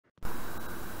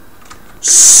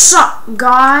Sup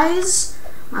guys,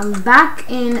 I'm back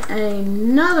in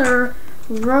another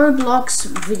Roblox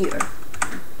video.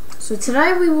 So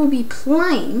today we will be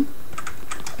playing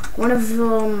one of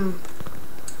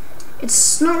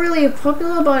it's not really a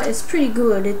popular, but it's pretty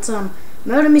good. It's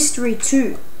Murder Mystery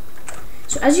 2.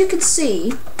 So as you can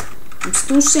see, I'm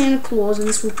still Santa Claus, and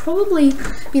this will probably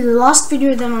be the last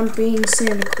video that I'm being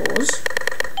Santa Claus,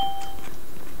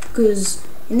 because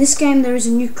in this game there is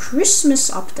a new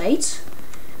Christmas update,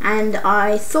 and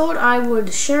I thought I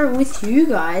would share it with you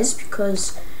guys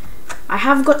because I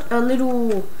have got a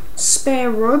little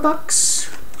spare Robux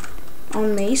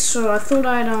on me, so I thought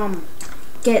I'd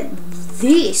get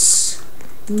this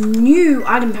new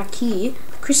item pack here,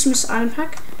 Christmas item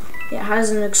pack. It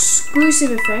has an exclusive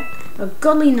effect, a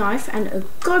godly knife, and a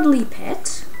godly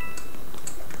pet,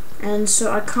 and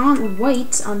so I can't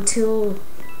wait until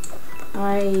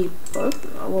I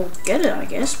get it, I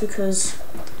guess, because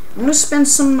I'm gonna spend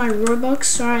some of my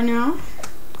Robux right now.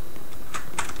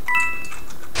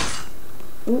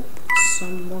 Oh,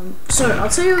 someone. So I'll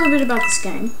tell you a little bit about this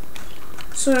game.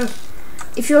 So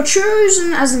if you're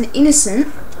chosen as an innocent,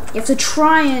 you have to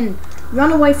try and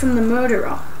run away from the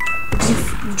murderer. Because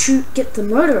if you get the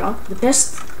murderer, the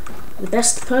best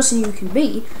person you can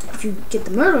be, if you get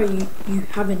the murderer, you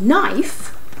have a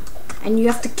knife, and you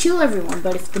have to kill everyone.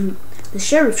 But if the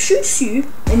sheriff shoots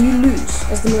you, then you lose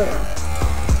as the murderer.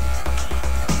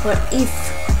 But if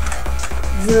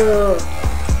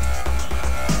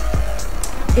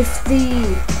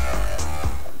the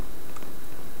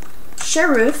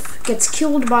sheriff gets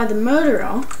killed by the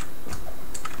murderer,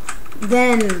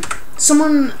 then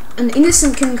an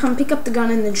innocent can come pick up the gun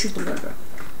and then shoot the murderer.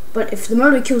 But if the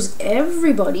murderer kills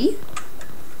everybody,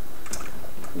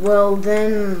 well,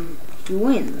 then he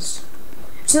wins.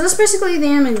 So that's basically the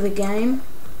end of the game.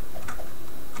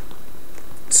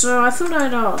 So I thought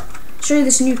I'd show you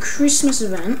this new Christmas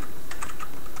event.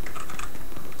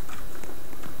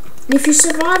 And if you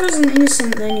survive as an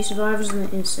innocent, then you survive as an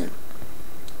innocent.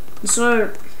 And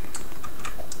so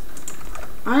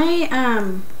I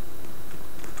am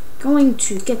going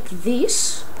to get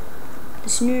this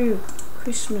new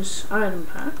Christmas item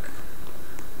pack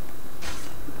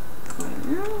right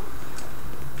now.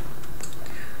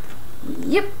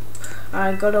 Yep,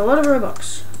 I got a lot of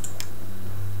Robux.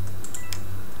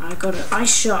 I got an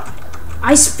ice shot,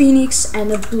 ice phoenix,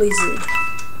 and a blizzard.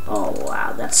 Oh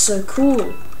wow, that's so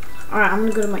cool. Alright, I'm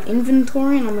gonna go to my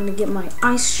inventory and I'm gonna get my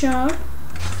ice shard,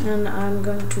 and I'm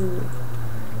going to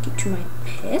get to my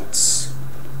pets.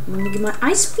 I'm gonna get my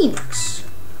ice phoenix.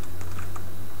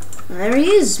 And there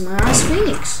he is, my ice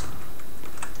phoenix.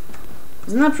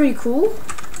 Isn't that pretty cool?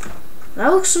 That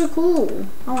looks so cool.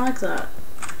 I like that.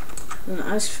 An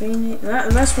ice phoenix.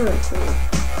 That's really cool.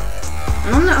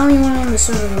 And I'm the only one on the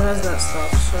server who has that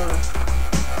stuff, so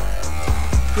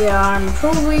yeah, I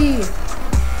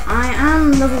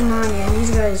am level 90, and these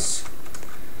guys,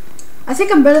 I think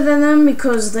I'm better than them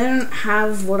because they don't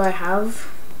have what I have.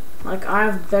 Like, I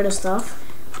have better stuff.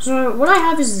 So what I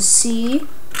have is the sea.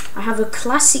 I have a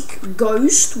classic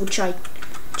ghost, which I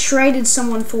traded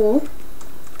someone for.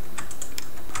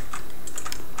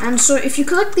 And so if you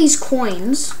collect these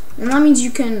coins, then that means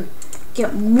you can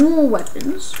get more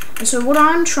weapons. And so what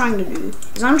I'm trying to do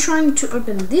is I'm trying to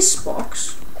open this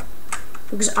box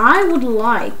because I would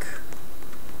like,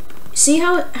 see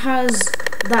how it has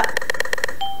that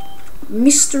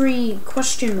mystery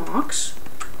question marks?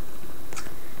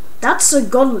 That's a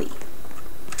godly.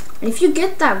 And if you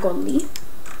get that godly,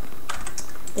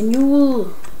 then you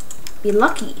will be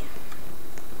lucky.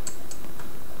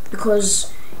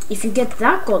 Because if you get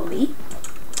that godly,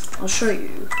 I'll show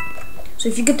you. So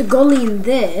if you get the godly in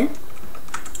there,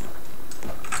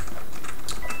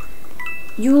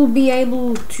 you will be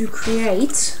able to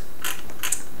create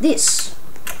this.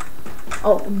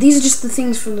 Oh, these are just the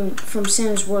things from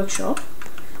Santa's workshop.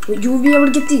 But you will be able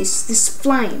to get this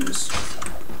flames.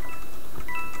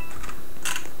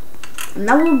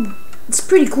 And it's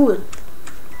pretty cool.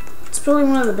 It's probably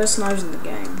one of the best knives in the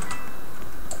game.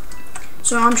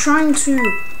 So I'm trying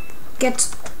to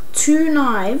get 2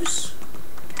 knives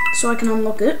so I can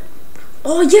unlock it.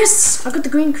 Oh yes! I got the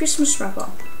green Christmas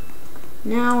wrapper.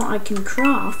 Now I can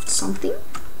craft something.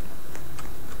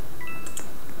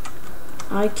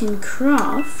 I can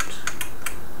craft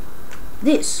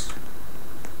this.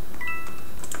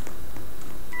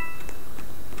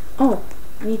 Oh,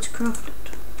 I need to craft it.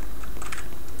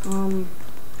 Here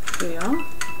we are.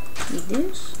 Need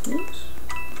this.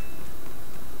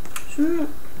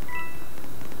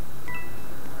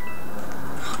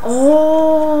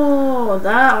 Oh,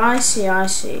 that I see. I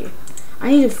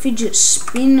need a fidget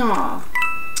spinner.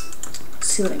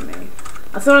 Silly me.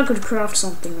 I thought I could craft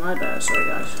something. My bad. Sorry,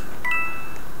 guys.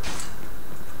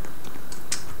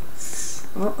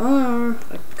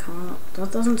 I can't.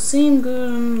 That doesn't seem good.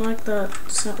 And like that.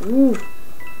 Ooh.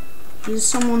 He's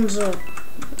someone's.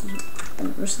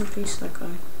 Rest in peace, that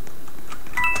guy.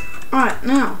 Alright,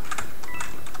 now.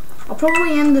 I'll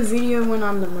probably end the video when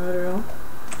I'm the murderer.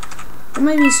 Or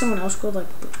maybe someone else could, like.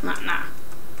 Nah.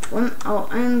 I'll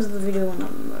end the video when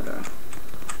I'm the murderer.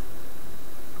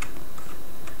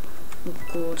 Oh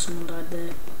god, someone died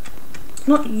there.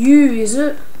 Not you, is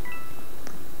it?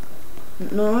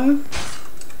 No.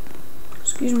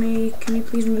 Excuse me, can you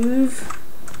please move?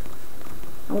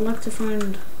 I would like to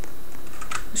find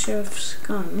the sheriff's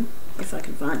gun, if I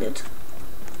can find it.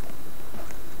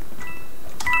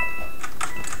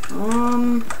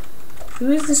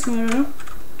 Who is this murderer?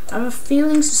 I have a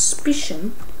feeling,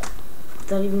 suspicion, if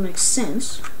that even makes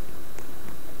sense,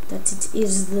 that it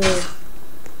is the...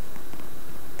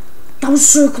 That was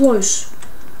so close!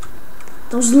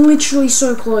 That was literally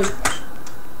so close.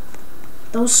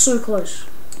 That was so close.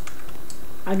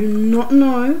 I do not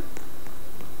know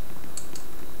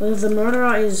whether the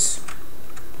murderer is...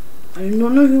 I do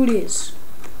not know who it is.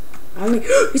 I only...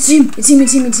 It's him! It's him!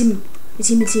 It's him! It's him! It's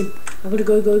him! It's him! I gotta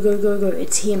go!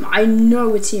 It's him! I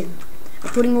know it's him! I'm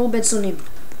putting all bets on him.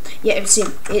 Yeah, it's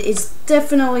him. It's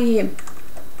definitely him.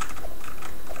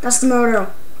 That's the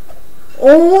murderer.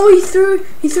 Oh, he threw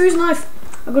his knife.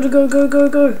 I gotta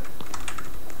go.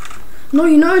 No,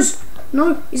 he knows.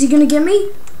 No, is he gonna get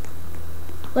me?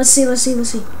 Let's see.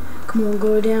 Come on,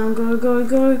 go down,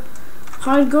 go.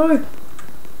 Hide, go.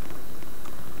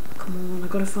 Come on, I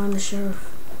gotta find the sheriff.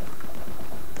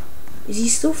 Is he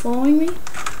still following me?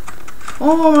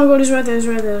 Oh my god, he's right there.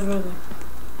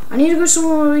 I need to go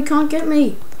somewhere where he can't get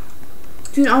me.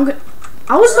 Dude, I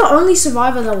was the only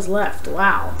survivor that was left.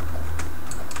 Wow.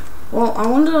 Well, I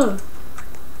wonder...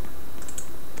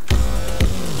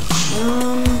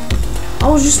 I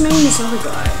was just meeting this other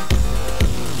guy.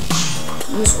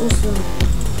 And there's also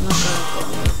another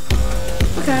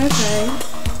guy. Okay.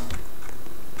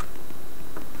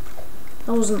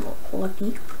 That wasn't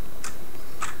lucky.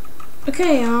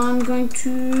 Okay, I'm going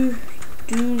to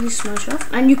do this myself.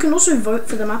 And you can also vote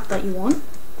for the map that you want.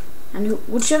 And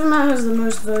whichever map has the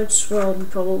most votes, well,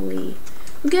 probably...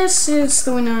 I guess it's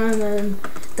the winner, and then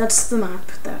that's the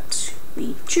map that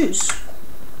we choose.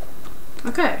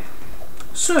 Okay,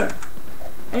 so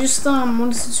I just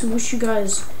wanted to wish you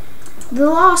guys the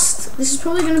last. This is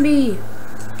probably going to be,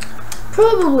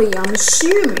 I'm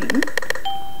assuming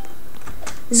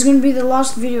this is going to be the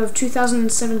last video of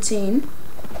 2017.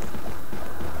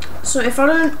 So if I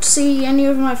don't see any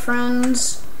of my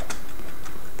friends,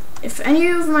 if any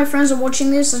of my friends are watching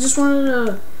this, I just wanted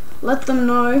to let them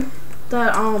know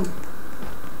that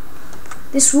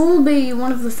this will be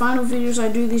one of the final videos I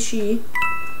do this year.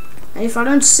 And if I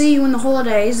don't see you in the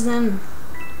holidays, then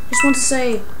I just want to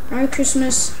say Merry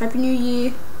Christmas, Happy New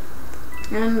Year,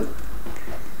 and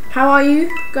how are you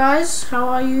guys? How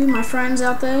are you, my friends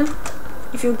out there?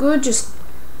 If you're good, just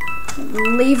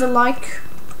leave a like.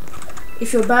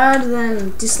 If you're bad,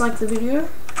 then dislike the video.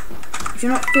 If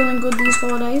you're not feeling good these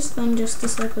holidays, then just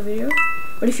dislike the video.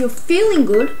 But if you're feeling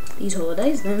good these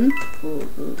holidays, then we'll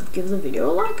give the video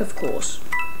a like, of course.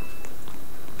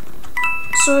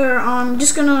 So I'm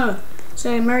just gonna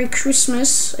say Merry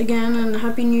Christmas again and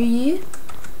Happy New Year,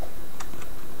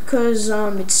 because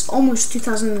it's almost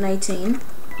 2018.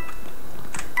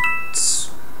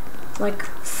 It's like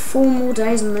 4 more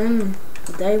days and then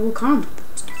the day will come.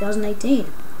 It's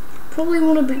 2018. Probably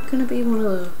gonna be one of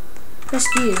the best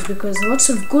years because lots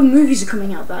of good movies are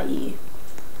coming out that year.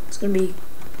 It's gonna be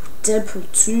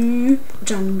Deadpool 2,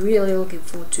 which I'm really looking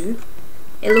forward to.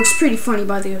 It looks pretty funny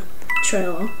by the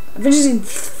trailer. Avengers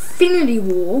Infinity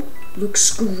War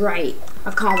looks great.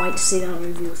 I can't wait to see that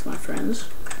movie with my friends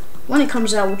when it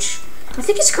comes out, which I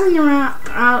think it's coming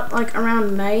out like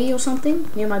around May or something,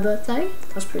 near my birthday.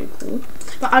 That's pretty cool.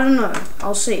 But I don't know.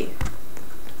 I'll see.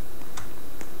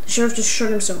 The sheriff just shot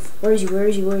himself. Where is he? I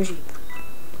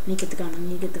need to get the gun.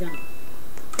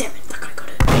 Damn it, that guy got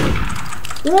it.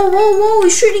 Whoa,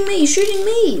 he's shooting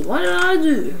me. What did I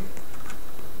do?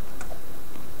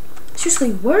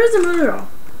 Seriously, where is the murderer?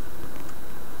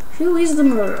 Who is the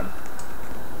murderer?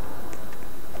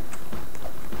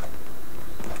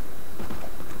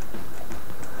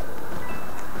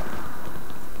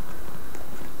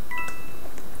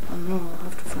 Oh no, I'll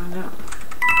have to find out.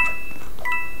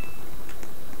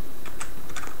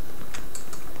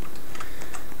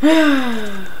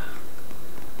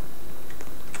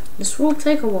 This will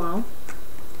take a while.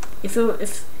 If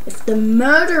the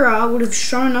murderer would have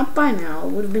shown up by now,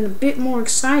 it would have been a bit more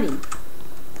exciting.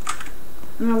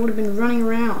 and I would have been running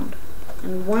around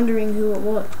and wondering who it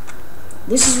was.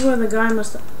 This is where the guy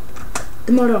must have...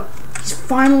 The murderer. He's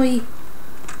finally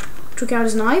took out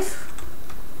his knife.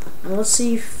 And let's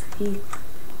see if he...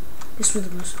 This was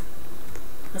the most...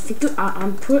 I think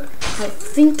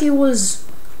it was...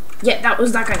 Yeah, that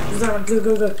was that guy. It was that guy. Go,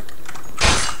 go, go.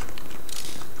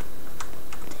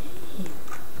 Damn.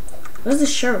 Where's the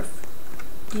sheriff?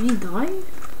 Did he die?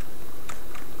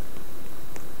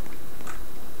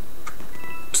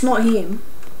 It's not him.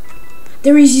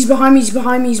 There he is. He's behind me. He's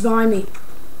behind me. He's behind me.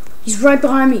 He's right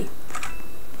behind me.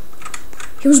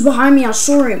 He was behind me. I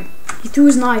saw him. He threw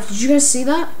his knife. Did you guys see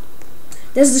that?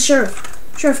 There's the sheriff.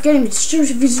 Sheriff, get him. Sheriff,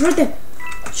 he's right there.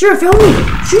 Sheriff, help me.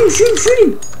 Shoot him, shoot him, shoot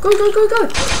him. Go, go, go, go.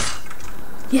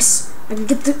 Yes, I can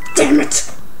get the... Damn it.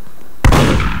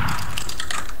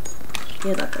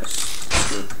 Yeah, that goes.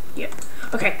 Good. Yeah.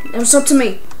 Okay, now it's up to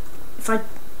me. If I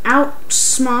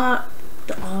outsmart...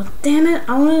 Oh, damn it.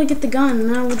 I wanted to get the gun and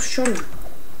then I would have shot him.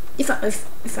 If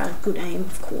I had good aim,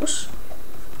 of course.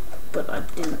 But I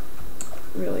didn't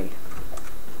really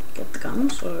get the gun,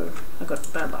 so I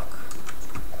got bad luck.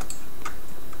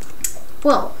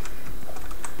 Well,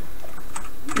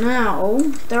 now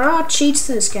there are cheats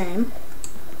to this game.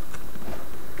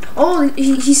 Oh,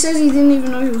 he says he didn't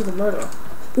even know he was the murderer.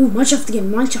 Ooh, mineshaft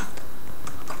again, mineshaft.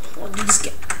 Come on, do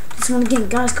this one again,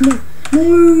 guys. Come on,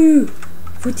 no.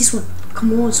 Vote this one.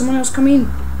 Come on, someone else come in.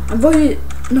 I voted.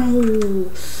 No,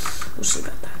 we'll see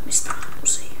about that, mister. We'll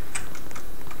see.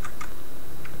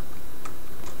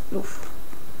 Oof.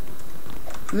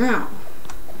 Now.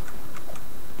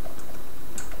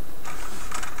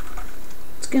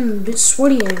 Getting a bit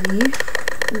sweaty over here.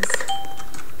 Oof.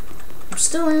 I'm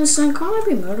still innocent. Can't I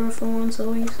be murdered for once at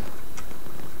least?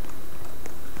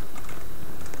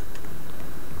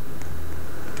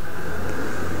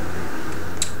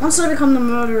 Once I become the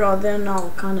murderer, then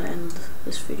I'll kind of end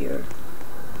this video.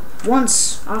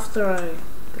 Once after I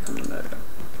become the murderer.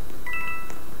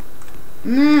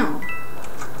 Now,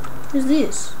 who's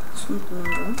this? It's not the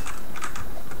murderer.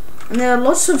 And there are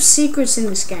lots of secrets in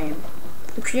this game.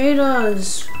 The creator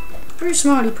is very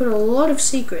smart. He put a lot of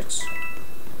secrets.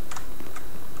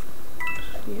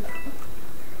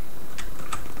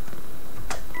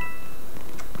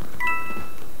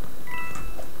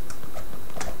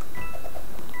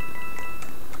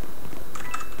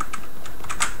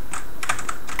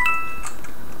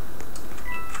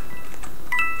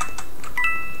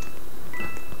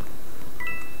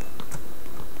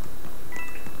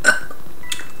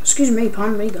 Excuse me,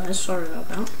 pardon me guys, sorry about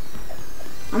that.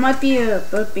 I might be a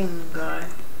burping guy.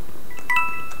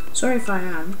 Sorry if I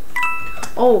am.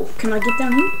 Oh, can I get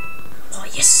down here? Oh,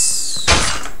 yes!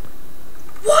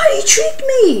 Why? He tricked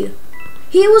me!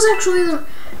 He was actually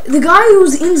the guy who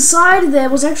was inside there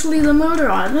was actually the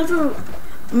murderer. I never...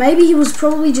 Maybe he was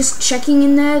probably just checking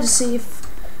in there to see if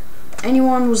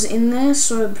anyone was in there,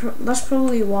 so that's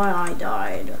probably why I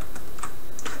died.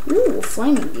 Ooh, a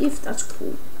flaming gift, that's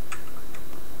cool.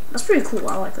 That's pretty cool,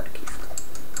 I like that gift.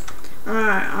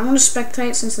 Alright, I'm gonna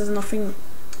spectate since there's nothing...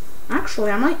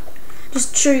 Actually, I might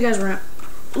just show you guys around.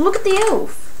 Look at the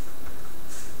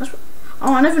elf! That's...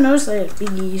 Oh, I never noticed they had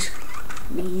bees.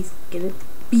 Bees, get it?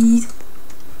 Bees.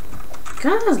 It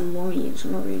kind of has long ears,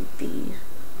 not really bees.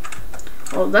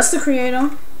 Oh, that's the creator.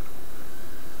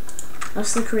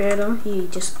 That's the creator. He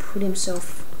just put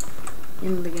himself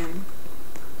in the game.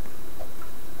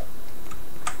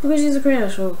 Because he's the creator,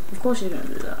 so of course he's gonna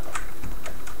do that.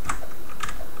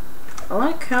 I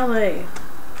like how they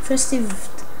festive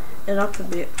it up a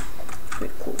bit.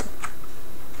 Pretty cool.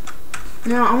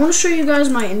 Now I want to show you guys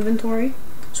my inventory.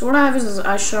 So what I have is this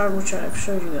ice shard, which I've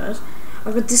showed you guys.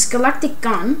 I've got this galactic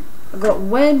gun. I've got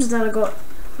webs that I got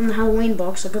from the Halloween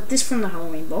box. I got this from the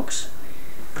Halloween box.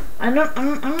 I'm not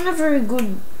very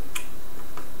good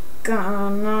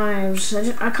knives.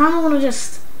 I kind of want to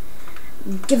just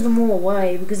give them all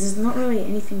away because there's not really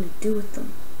anything to do with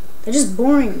them. They're just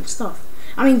boring stuff.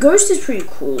 I mean, Ghost is pretty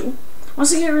cool.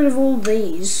 Once I get rid of all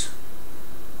these,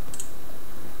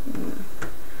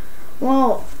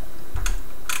 well,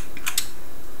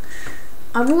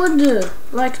 I would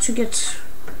like to get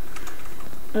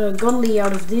Godly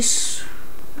out of this.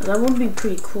 That would be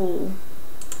pretty cool.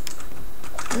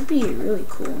 That would be really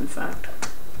cool, in fact.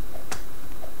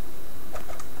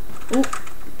 Oh,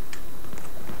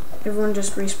 everyone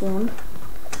just respawned.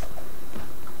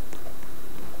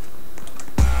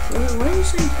 What are you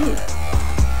saying here?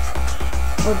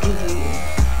 Oh, GG.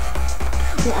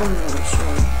 Well, I'm really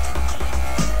sorry.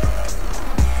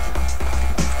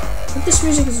 But this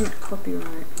music isn't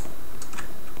copyright.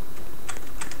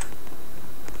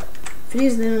 If it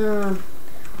is, then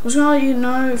I was gonna let you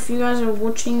know if you guys are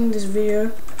watching this video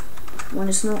when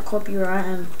it's not copyright,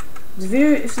 and the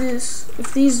video, if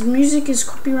this music is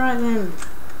copyright, then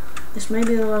this may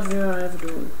be the last video I ever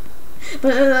do.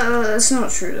 But that's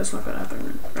not true. That's not gonna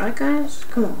happen, right, guys?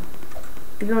 Come on,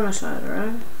 be on my side,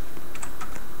 alright?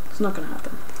 It's not gonna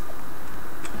happen.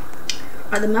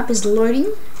 Alright, the map is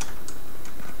loading.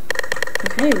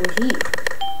 Okay, we're here.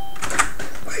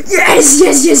 Yes,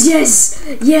 yes, yes, yes,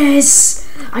 yes!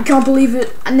 I can't believe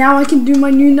it. Now I can do my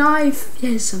new knife.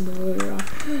 Yes, I'm the murderer.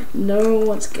 No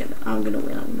one's gonna. I'm gonna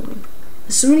win. I'm gonna win.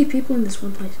 There's so many people in this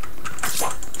one place.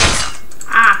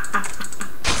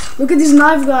 Look at this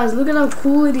knife, guys. Look at how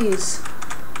cool it is.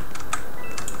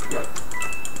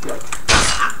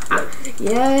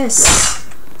 Yes.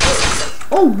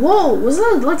 Oh, whoa. Was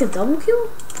that like a double kill?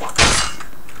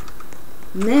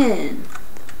 Man.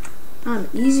 I'm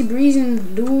easy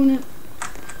breezing doing it.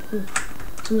 Ooh,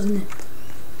 someone's in there.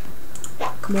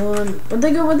 Come on. Where'd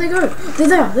they go? Where'd they go? They're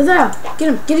there. They're there. Get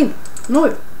him. Get him.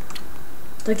 No.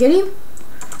 Did I get him?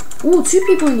 Ooh, 2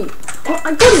 people in here. Oh,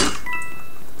 I got him.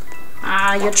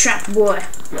 Ah, you're trapped, boy.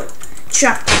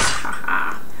 Trapped.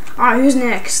 Alright, who's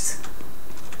next?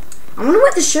 I wonder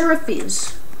where the sheriff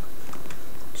is.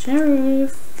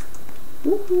 Sheriff.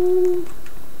 Woohoo.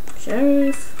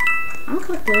 Sheriff. I'm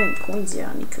collecting coins here.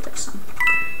 I need to collect some.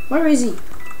 Where is he?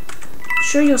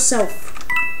 Show yourself.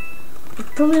 I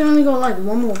probably only got like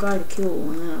one more guy to kill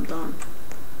and then I'm done.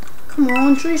 Come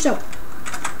on, show yourself.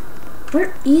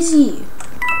 Where is he?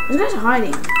 This guy's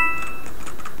hiding.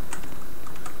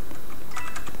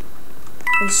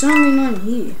 He's certainly not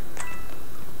here.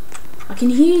 I can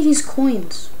hear his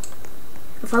coins.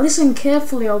 If I listen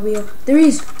carefully, I'll be. There he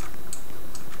is.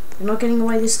 You're not getting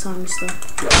away this time, mister.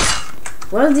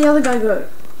 Where did the other guy go?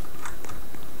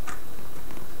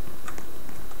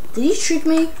 Did he trick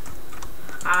me?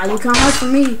 Ah, you can't hide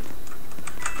from me.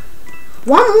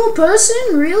 One more person?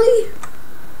 Really?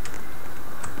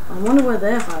 I wonder where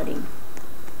they're hiding.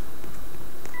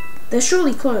 They're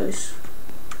surely close.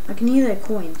 I can hear their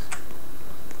coins.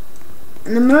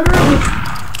 And the murderer...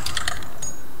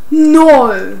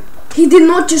 No! He did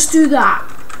not just do that.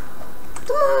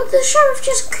 The sheriff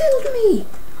just killed me.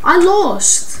 I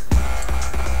lost.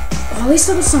 Oh, at least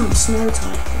I got some snow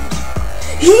tires.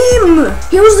 Him!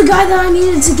 He was the guy that I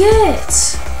needed to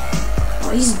get.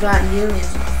 Oh, he's bad. He only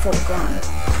has a full gun.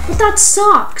 But that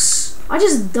sucks. I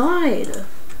just died.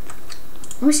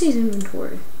 Let me see his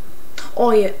inventory.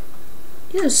 Oh, yeah.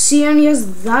 Yes, he only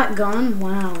has that gun.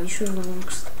 Wow, he should have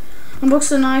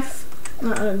unboxed a knife.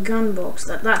 A gun box.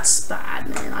 That's bad,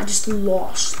 man. I just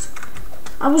lost.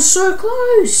 I was so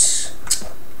close.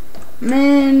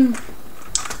 Man.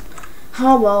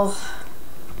 Oh well.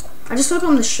 I just hope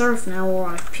I'm the sheriff now, or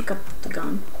I pick up the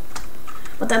gun.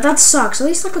 But that sucks. At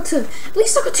least I got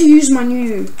to use my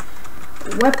new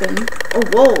weapon. Oh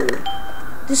whoa!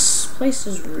 This place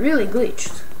is really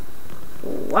glitched.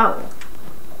 Wow.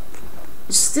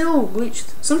 It's still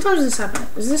glitched. Sometimes this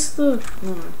happens. Is this the?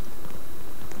 No.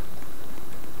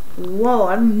 Whoa!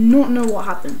 I do not know what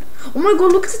happened. Oh my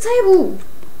god! Look at the table.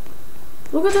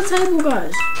 Look at the table,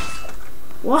 guys.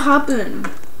 What happened?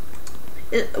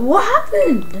 What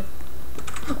happened?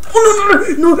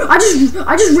 Oh no! I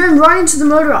just ran right into the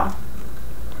murderer.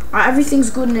 Alright, everything's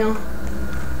good now.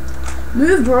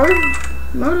 Move, bro.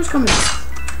 Murderer's coming.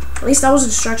 At least that was a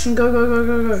distraction. Go.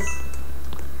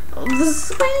 Oh,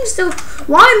 the painting still.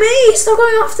 Why me? He's still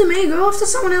going after me. Go after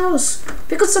someone else.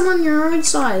 Pick up someone your own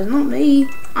size, not me.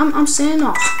 I'm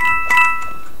Santa.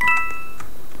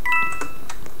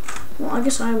 Well, I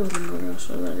guess I was the murderer,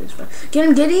 so that is fine.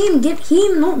 Get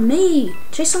him, not me.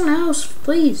 Chase someone else,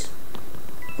 please.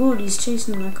 Good, he's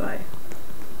chasing that guy.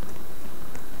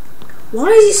 Why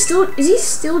is he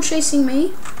still chasing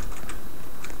me?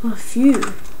 Oh,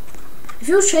 phew. If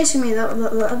he was chasing me,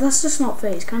 that's just not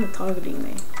fair. He's kind of targeting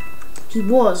me. He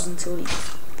was until he...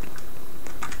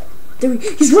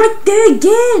 He's right there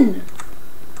again!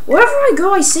 Wherever I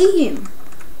go, I see him.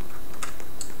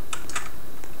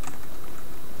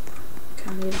 Okay,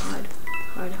 I need to hide.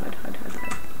 Hide.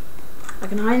 I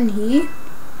can hide in here.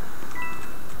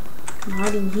 I can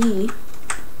hide in here.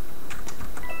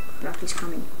 Crap, he's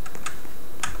coming.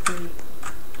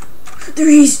 There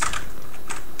he is!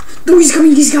 No, he's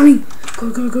coming! Go.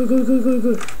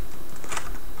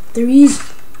 There he is.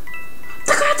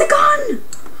 The guy had the gun!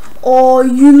 Oh,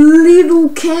 you little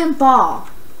camper.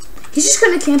 He's just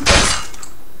gonna camp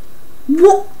there.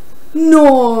 What?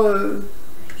 No.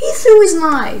 He threw his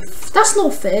knife. That's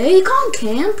not fair. He can't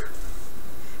camp.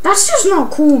 That's just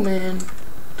not cool, man.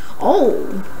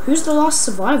 Oh, who's the last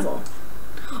survivor?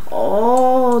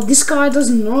 Oh, this guy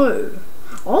doesn't know.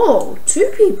 Oh,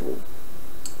 2 people.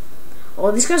 Oh,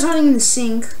 this guy's hiding in the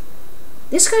sink.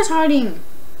 This guy's hiding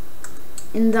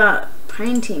in that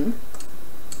painting.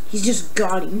 He's just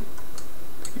guarding.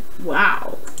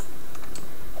 Wow.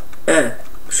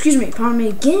 Excuse me, pardon me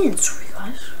again. Sorry,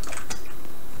 guys.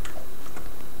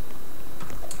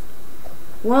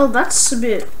 Well, that's a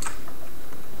bit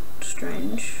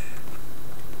strange.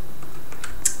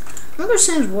 I'm gonna go to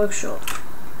Sam's workshop.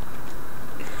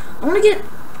 I wanna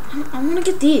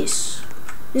get this.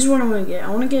 This is what I wanna get. I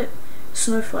wanna get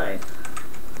Snowflake.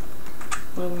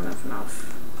 Well, I won't have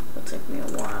enough. It'll take me a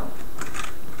while.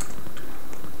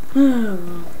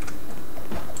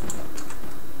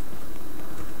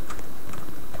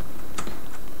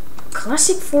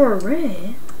 Classic for a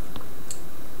rare?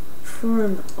 For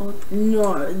an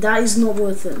no, that is not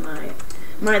worth it, mate.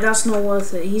 Mate, that's not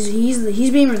worth it. He's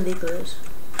being ridiculous.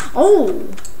 Oh,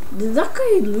 did that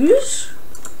guy lose?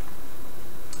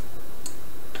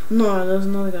 No, there's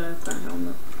another guy with that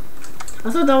helmet. I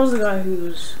thought that was the guy who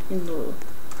was in the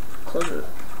closet.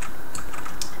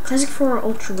 Classic for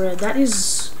ultra rare.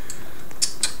 That's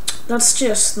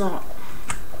just not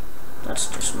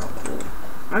cool.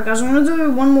 Alright guys, I'm gonna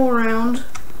do one more round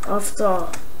after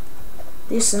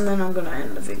this and then I'm gonna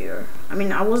end the video. I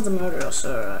mean, I was the murderer,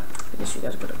 so I guess you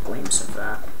guys got a glimpse of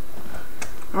that.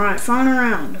 Alright, final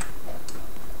round.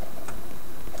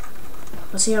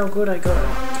 Let's see how good I go.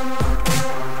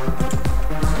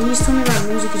 Please tell me that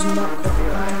music is not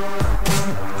copyright.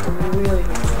 I really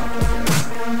hope it's not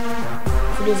copyright.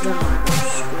 If it is, then I'm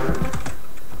screwed.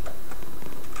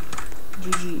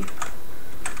 GG.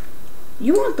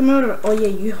 You want the murderer? Oh yeah,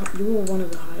 you were one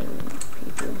of the hiring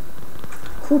people.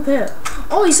 Cool pet.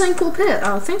 Oh, he's saying cool pet.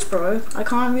 Thanks, bro. I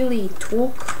can't really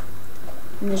talk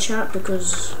in the chat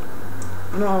because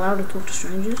I'm not allowed to talk to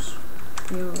strangers.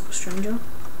 You're a stranger.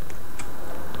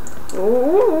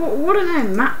 Oh, what a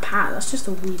name, Matt Pat. That's just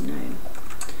a weird name.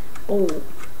 Oh,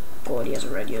 God, he has a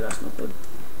radio. That's not good.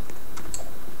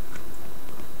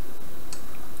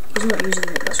 He's not using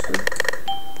it. That's good.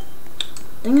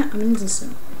 Dang it, I'm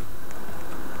innocent.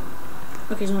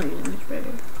 Okay, he's not using his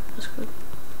radio. That's good.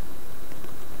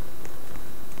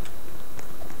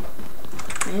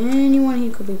 Anyone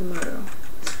here could be the murderer.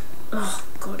 Oh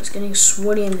God, it's getting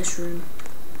sweaty in this room.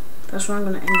 That's why I'm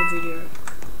gonna end the video.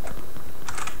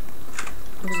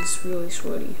 Because it's really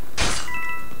sweaty.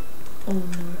 Oh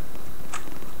no.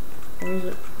 Where is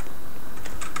it?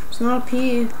 It's not up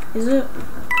here, is it?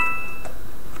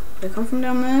 Did it come from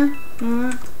down there?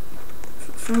 No.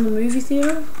 From the movie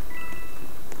theater?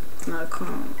 No, it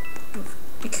can't.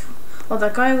 It can't. Oh,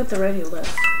 that guy with the radio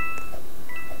left.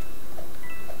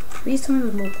 Please tell me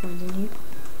there's more coins in here.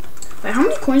 Wait, how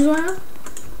many coins do I have?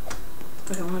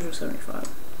 Okay, 175.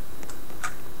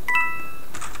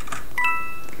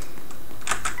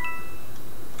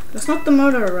 That's not the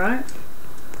murderer, right?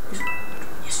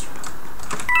 Yes.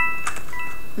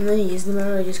 And then he is the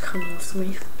murderer, he just comes after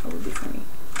me. That would be funny.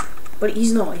 But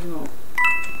he's not,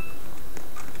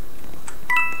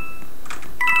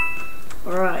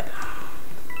 Alright.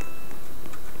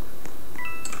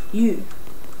 You.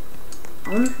 I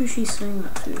wonder who she's saying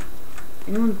that to.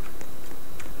 Anyone?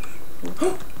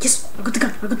 Oh, yes! I got the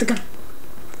gun!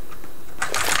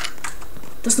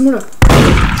 That's the murderer!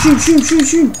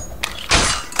 Shoot!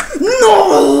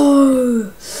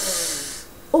 No!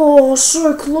 Oh,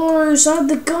 so close! I had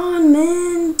the gun,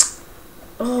 man!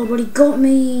 Oh, but he got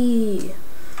me!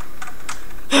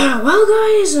 Well,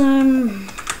 guys,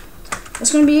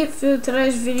 that's gonna be it for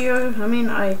today's video. I mean,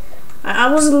 I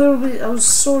was a little bit, I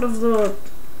was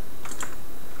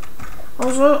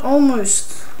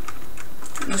almost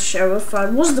the sheriff. I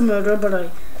was the murderer, but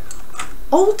I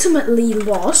ultimately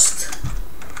lost.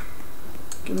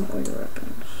 Give me all your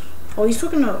weapons. Oh, he's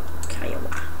talking about Kiowa.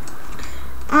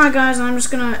 Alright guys, I'm just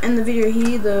gonna end the video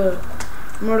here. The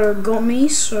murderer got me,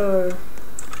 so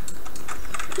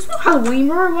it's not Halloween,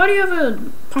 bro. Why do you have a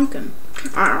pumpkin?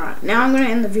 Alright, now I'm gonna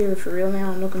end the video for real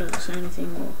now. I'm not gonna say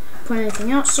anything or point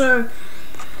anything out, so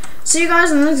see you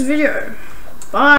guys in the next video.